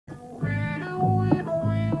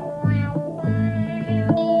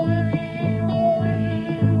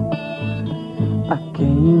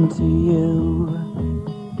to you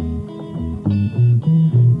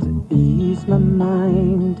to ease my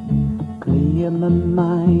mind, clear my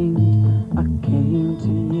mind. I came to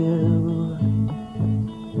you.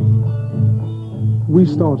 We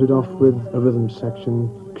started off with a rhythm section,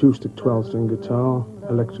 acoustic 12-string guitar,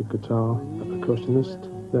 electric guitar, a percussionist.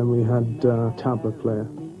 Then we had a tabla player.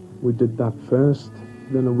 We did that first.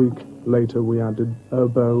 Then a week later we added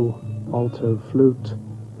oboe, alto, flute,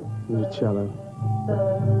 and a cello.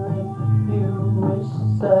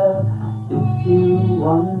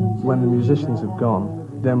 When the musicians have gone,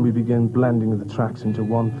 then we begin blending the tracks into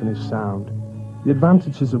one finished sound. The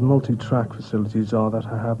advantages of multi-track facilities are that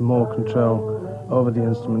I have more control over the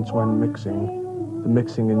instruments when mixing. The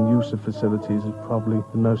mixing and use of facilities is probably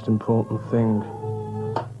the most important thing.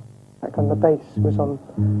 And the bass was on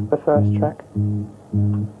the first track,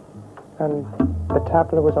 and the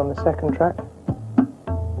tabla was on the second track,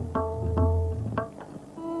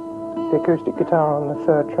 the acoustic guitar on the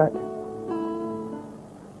third track,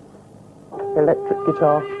 electric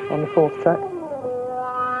guitar on the fourth track,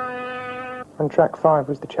 and track 5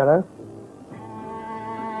 was the cello,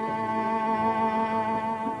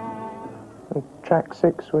 and track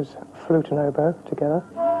 6 was flute and oboe together,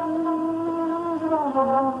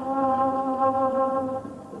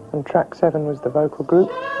 and track 7 was the vocal group,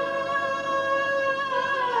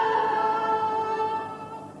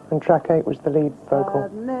 and track 8 was the lead vocal.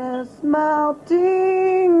 Sadness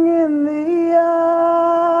melting in the air.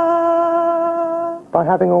 By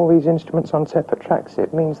having all these instruments on separate tracks,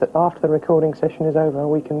 it means that after the recording session is over,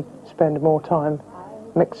 we can spend more time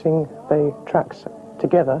mixing the tracks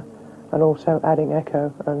together and also adding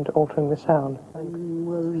echo and altering the sound. When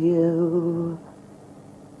will you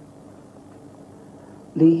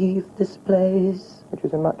leave this place? Which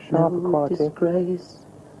is a much sharper No quality. disgrace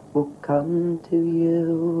will come to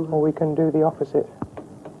you. Or we can do the opposite.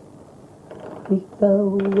 We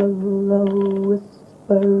go low,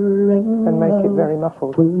 whispering And make it low. very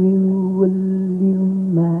muffled. Will you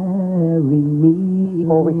marry me?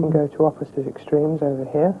 Or we can go to opposite extremes over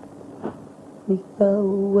here. We go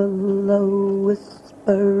low,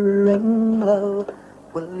 whispering low.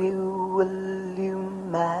 Will you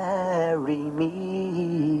marry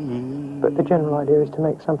me? But the general idea is to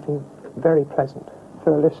make something very pleasant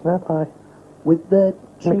for the listener by With the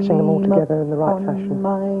mixing them all dream together in the right on fashion.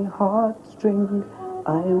 my heartstring,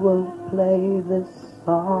 I will play this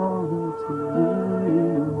song to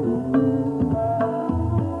you.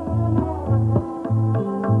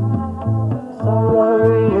 Sorrow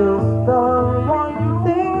is the one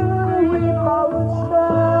thing we both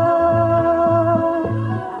share.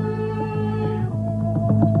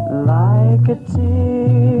 Like a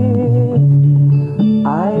tear,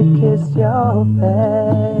 I kiss your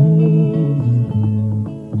face.